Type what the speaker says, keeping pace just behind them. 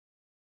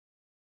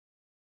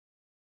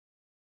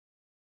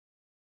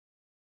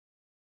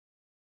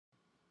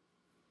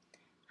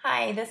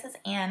Hi, this is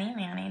Annie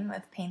Manning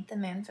with Paint the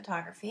Moon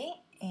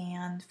Photography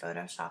and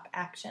Photoshop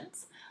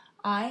Actions.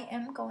 I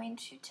am going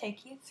to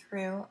take you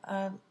through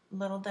a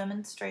little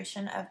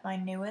demonstration of my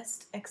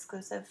newest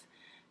exclusive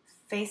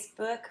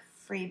Facebook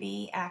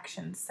freebie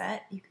action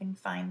set. You can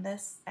find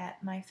this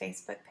at my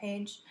Facebook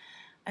page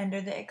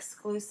under the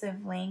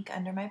exclusive link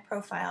under my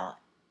profile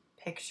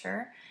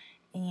picture.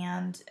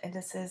 And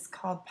this is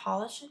called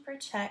Polish and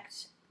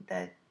Protect,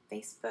 the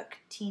Facebook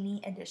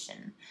Teeny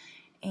Edition.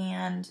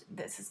 And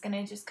this is going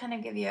to just kind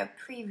of give you a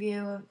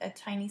preview, a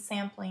tiny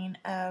sampling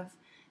of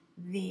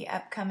the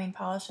upcoming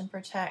Polish and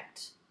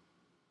Protect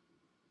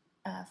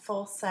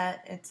full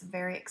set. It's a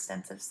very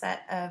extensive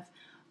set of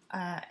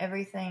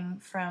everything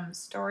from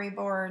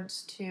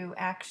storyboards to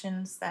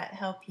actions that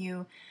help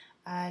you,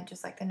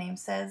 just like the name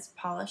says,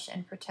 polish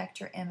and protect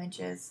your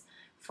images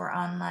for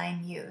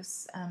online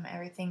use.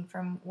 Everything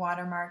from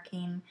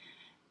watermarking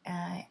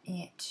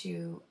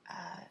to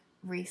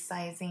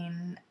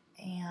resizing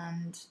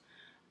and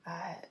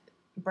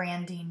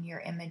branding your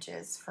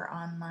images for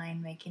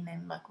online, making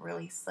them look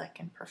really slick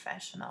and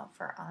professional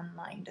for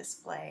online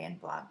display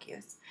and blog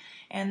use.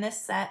 And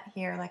this set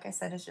here, like I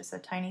said, is just a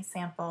tiny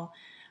sample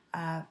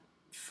and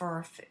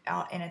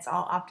it's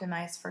all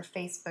optimized for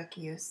Facebook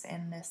use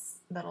in this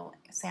little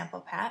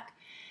sample pack.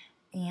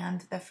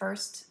 And the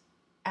first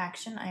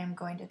action I am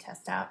going to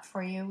test out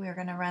for you, we're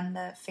going to run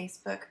the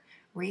Facebook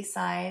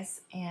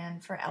resize,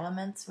 and for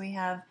elements we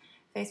have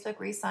Facebook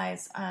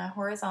resize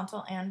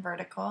horizontal and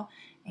vertical,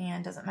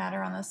 and doesn't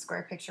matter on the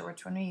square picture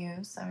which one we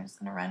use. So I'm just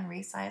going to run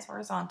resize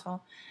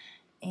horizontal,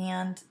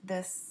 and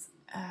this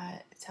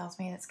tells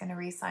me it's going to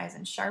resize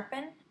and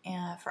sharpen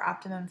for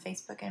optimum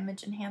Facebook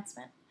image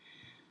enhancement.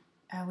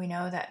 We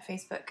know that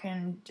Facebook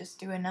can just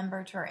do a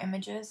number to our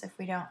images if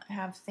we don't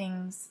have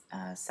things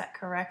set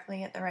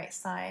correctly at the right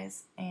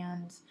size,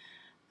 and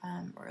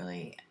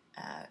really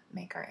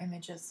make our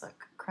images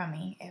look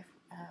crummy if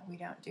we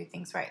don't do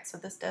things right. So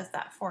this does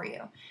that for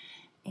you.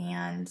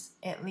 And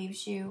it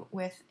leaves you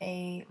with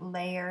a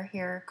layer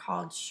here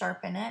called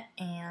Sharpen It,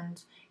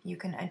 and you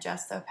can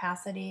adjust the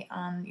opacity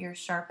on your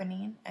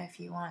sharpening. If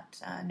you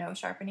want no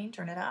sharpening,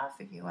 turn it off.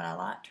 If you want a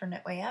lot, turn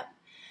it way up.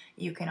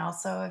 You can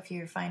also, if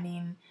you're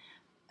finding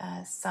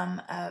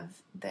some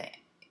of the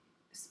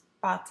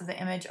spots of the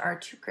image are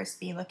too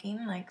crispy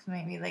looking, like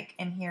maybe like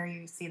in here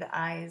you see the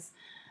eyes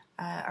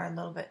are a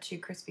little bit too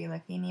crispy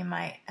looking, you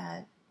might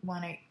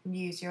want to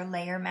use your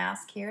layer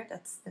mask here.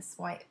 That's this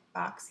white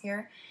box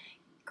here.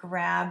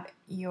 Grab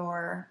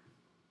your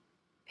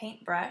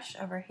paintbrush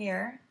over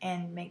here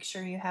and make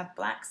sure you have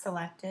black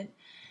selected,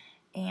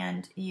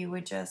 and you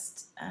would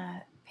just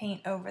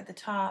paint over the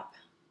top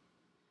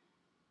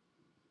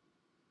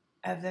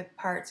of the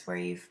parts where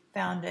you've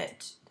found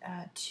it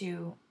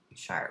too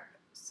sharp.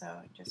 So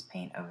just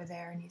paint over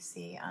there, and you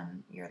see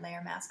on your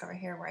layer mask over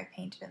here where I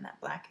painted in that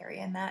black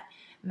area, and that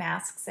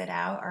masks it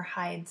out or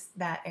hides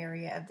that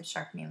area of the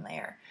sharpening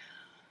layer.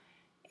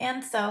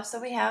 And so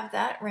we have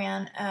that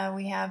ran.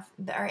 We have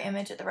our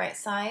image at the right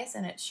size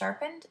and it's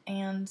sharpened.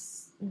 And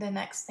the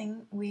next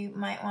thing we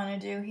might want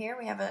to do here,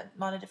 we have a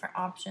lot of different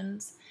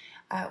options.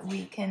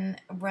 We can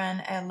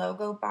run a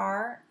logo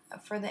bar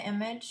for the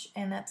image,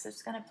 and that's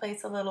just going to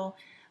place a little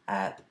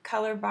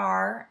color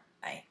bar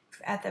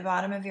at the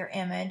bottom of your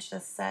image. The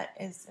set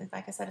is,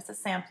 like I said, it's a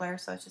sampler,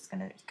 so it's just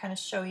going to kind of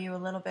show you a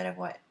little bit of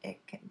what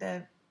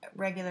the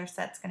regular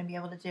set's going to be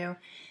able to do.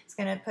 It's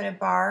going to put a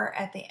bar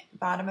at the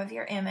bottom of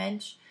your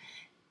image,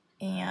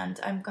 and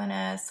I'm going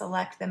to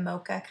select the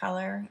mocha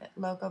color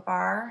logo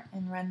bar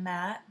and run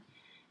that,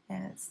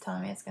 and it's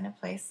telling me it's going to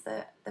place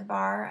the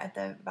bar at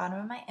the bottom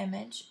of my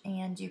image,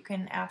 and you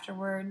can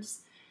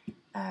afterwards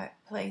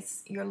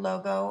place your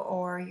logo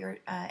or your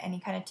any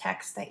kind of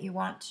text that you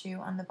want to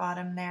on the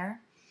bottom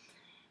there.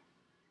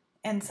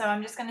 And so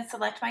I'm just going to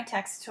select my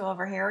text tool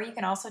over here. You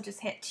can also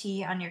just hit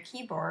T on your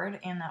keyboard,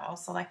 and that will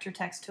select your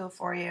text tool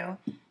for you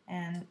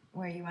and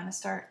where you want to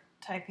start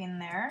typing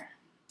there.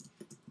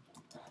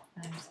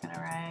 And I'm just going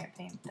to write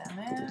Paint the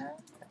Moon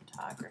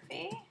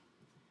Photography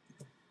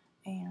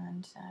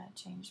and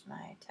change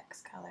my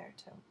text color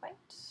to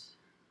white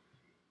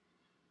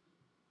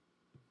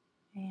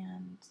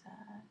and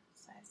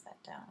size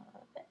that down a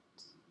little bit.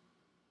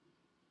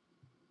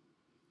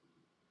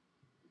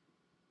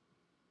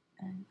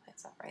 And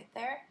place up right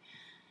there.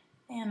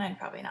 And I'd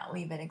probably not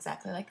leave it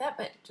exactly like that,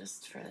 but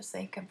just for the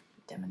sake of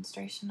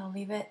demonstration, I'll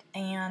leave it.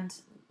 And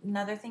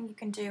another thing you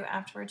can do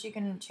afterwards, you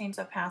can change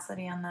the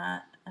opacity on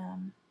that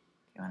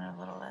if you want it a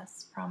little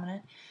less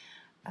prominent.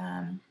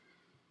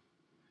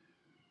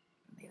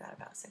 Leave that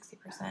about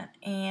 60%.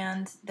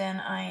 And then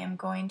I am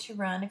going to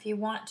run, if you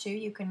want to,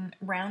 you can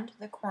round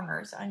the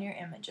corners on your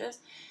images.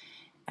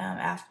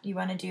 After you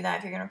want to do that,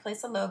 if you're going to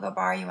place a logo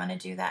bar, you want to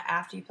do that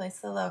after you place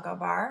the logo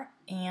bar.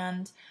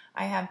 And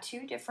I have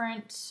two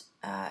different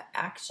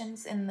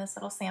actions in this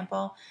little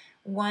sample.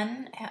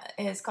 One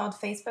is called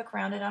Facebook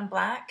Rounded on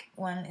Black.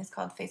 One is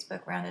called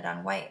Facebook Rounded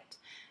on White.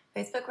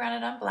 Facebook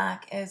Rounded on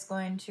Black is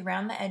going to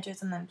round the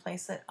edges and then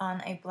place it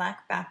on a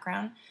black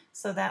background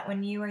so that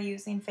when you are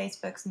using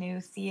Facebook's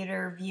new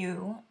theater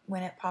view,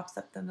 when it pops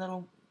up the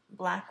little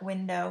black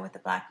window with the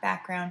black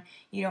background,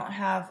 you don't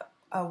have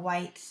a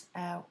white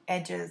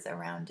edges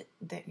around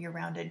your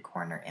rounded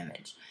corner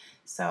image.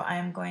 So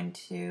I'm going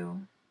to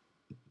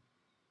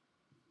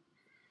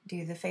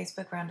do the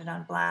Facebook Rounded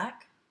on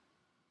Black.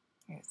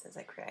 Here it says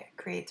it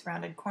creates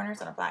rounded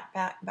corners on a black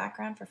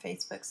background for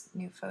Facebook's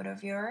new photo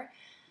viewer.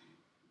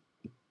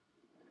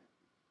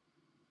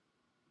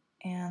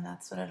 And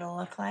that's what it'll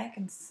look like.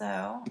 And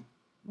so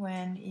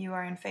when you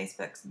are in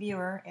Facebook's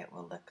viewer, it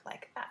will look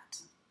like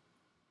that.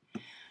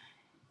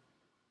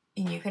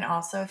 And you can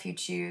also, if you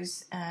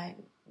choose,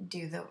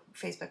 do the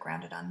Facebook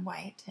Rounded on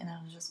White, and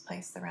it'll just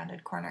place the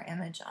rounded corner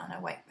image on a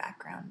white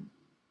background.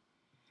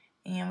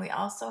 And we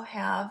also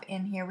have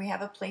in here, we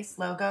have a place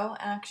logo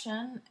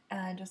action.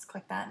 Just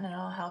click that and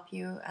it'll help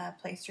you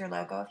place your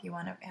logo if you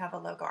want to have a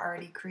logo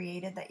already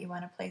created that you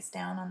want to place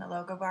down on the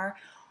logo bar.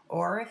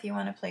 Or if you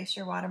want to place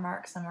your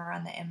watermark somewhere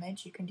on the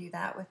image, you can do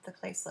that with the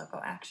place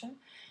logo action.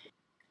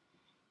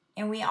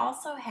 And we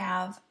also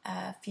have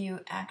a few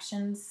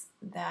actions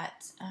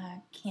that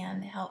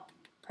can help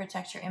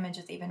protect your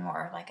images even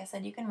more. Like I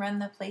said, you can run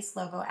the place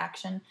logo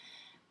action,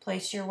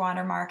 place your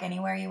watermark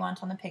anywhere you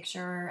want on the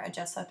picture,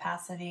 adjust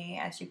opacity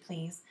as you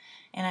please.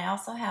 And I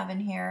also have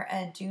in here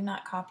a do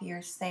not copy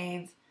or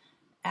save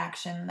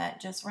action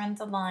that just runs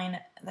a line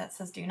that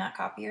says do not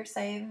copy or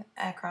save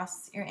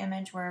across your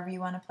image wherever you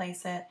want to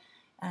place it.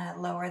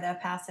 Lower the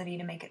opacity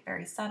to make it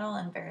very subtle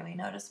and barely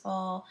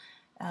noticeable.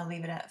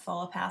 Leave it at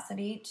full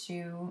opacity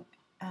to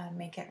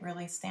make it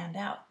really stand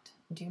out.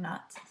 Do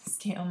not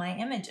steal my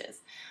images.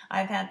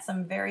 I've had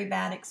some very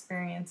bad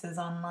experiences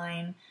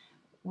online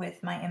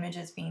with my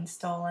images being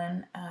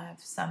stolen.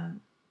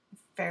 Some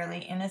fairly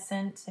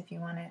innocent, if you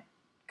want to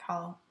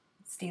call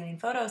stealing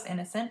photos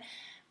innocent,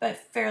 but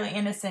fairly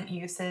innocent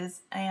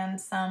uses,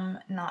 and some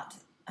not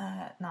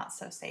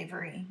so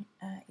savory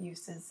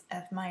uses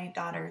of my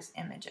daughter's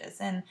images.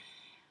 And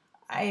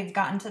I've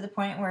gotten to the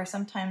point where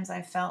sometimes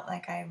I felt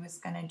like I was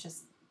going to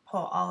just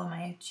pull all of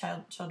my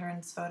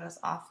children's photos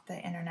off the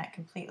internet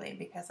completely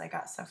because I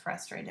got so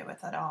frustrated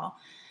with it all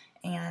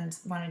and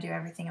want to do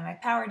everything in my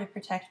power to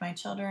protect my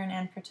children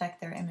and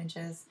protect their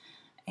images.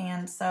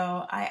 And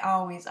so I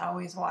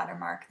always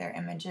watermark their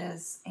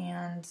images,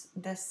 and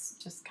this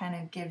just kind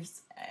of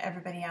gives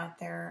everybody out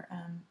there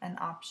an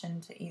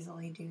option to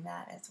easily do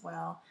that as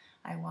well.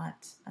 I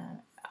want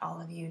all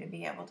of you to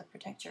be able to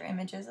protect your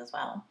images as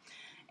well.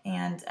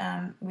 And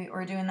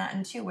we're doing that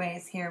in two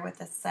ways here with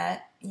the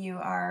set. You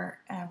are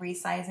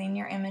resizing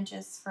your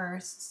images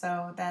first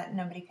so that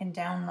nobody can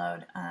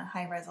download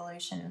high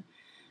resolution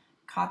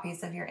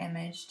copies of your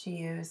image to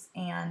use,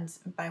 and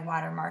by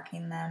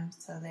watermarking them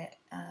so that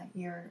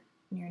your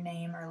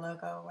name or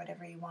logo,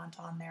 whatever you want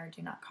on there,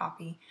 do not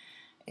copy,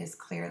 is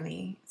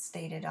clearly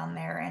stated on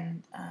there,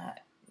 and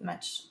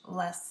much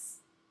less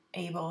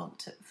able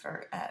to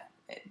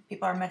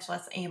people are much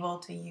less able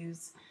to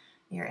use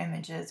your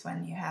images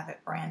when you have it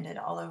branded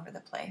all over the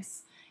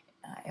place.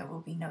 It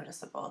will be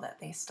noticeable that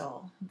they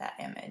stole that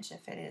image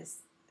if it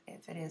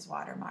is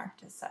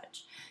watermarked as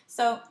such.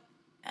 So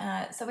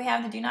we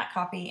have the do not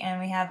copy,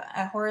 and we have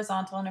a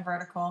horizontal and a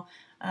vertical.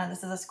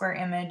 This is a square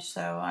image,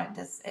 so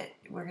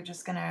we're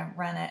just going to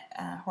run it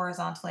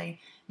horizontally.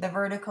 The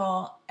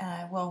vertical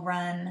will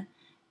run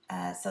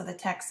so the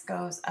text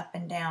goes up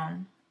and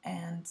down,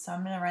 and so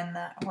I'm going to run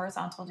the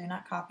horizontal do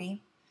not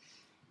copy.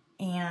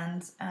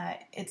 And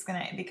it's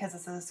going to, because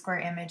this is a square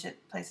image,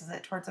 it places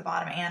it towards the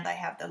bottom, and I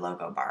have the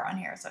logo bar on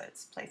here, so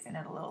it's placing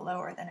it a little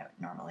lower than it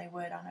normally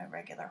would on a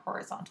regular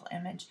horizontal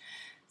image.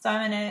 So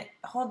I'm going to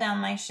hold down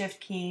my shift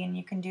key, and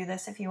you can do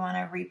this if you want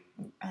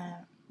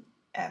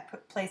to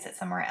place it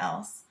somewhere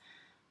else.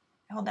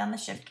 Hold down the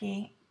shift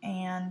key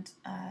and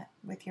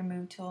with your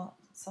move tool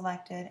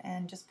selected,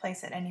 and just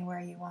place it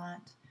anywhere you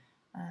want.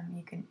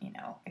 You can,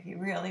 if you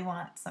really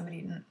want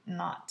somebody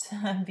not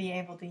to be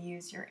able to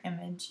use your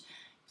image,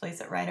 place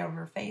it right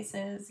over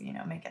faces,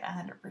 make it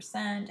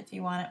 100%. If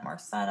you want it more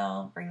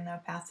subtle, bring the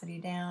opacity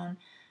down,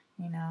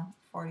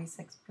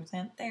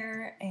 46%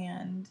 there,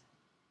 and,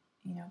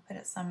 put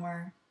it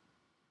somewhere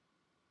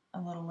a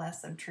little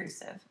less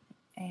obtrusive.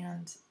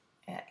 And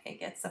it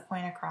gets the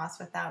point across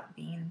without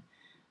being,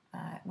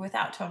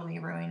 without totally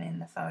ruining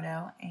the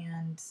photo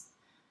and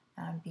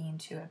being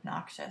too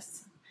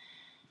obnoxious.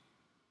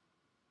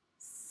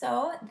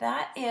 So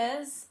that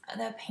is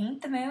the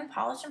Paint the Moon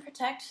Polish and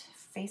Protect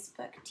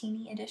Facebook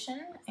Teeny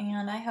Edition,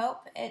 and I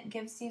hope it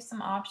gives you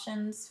some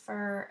options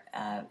for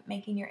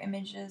making your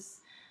images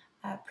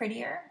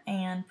prettier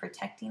and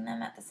protecting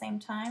them at the same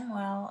time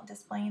while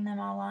displaying them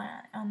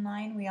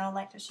online. We all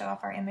like to show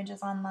off our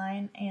images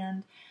online,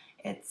 and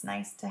it's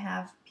nice to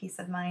have peace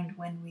of mind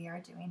when we are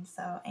doing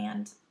so,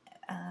 and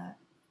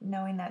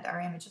knowing that our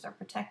images are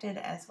protected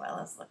as well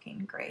as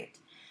looking great.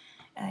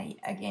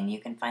 Again, you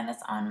can find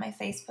this on my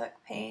Facebook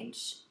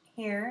page.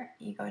 Here,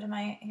 you go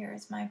to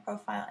here's my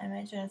profile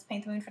image, and it's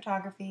Paint the Moon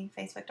Photography,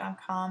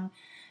 facebook.com,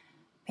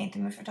 Paint the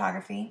Moon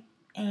Photography.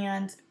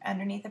 And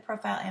underneath the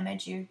profile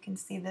image, you can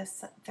see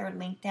this third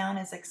link down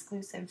is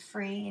exclusive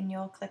free, and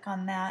you'll click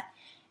on that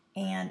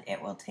and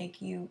it will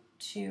take you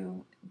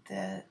to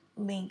the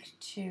link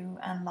to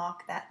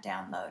unlock that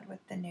download with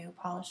the new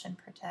Polish and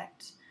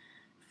Protect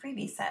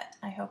freebie set.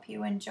 I hope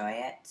you enjoy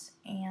it,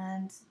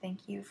 and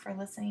thank you for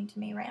listening to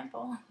me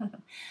ramble.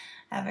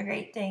 Have a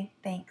great day.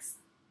 Thanks.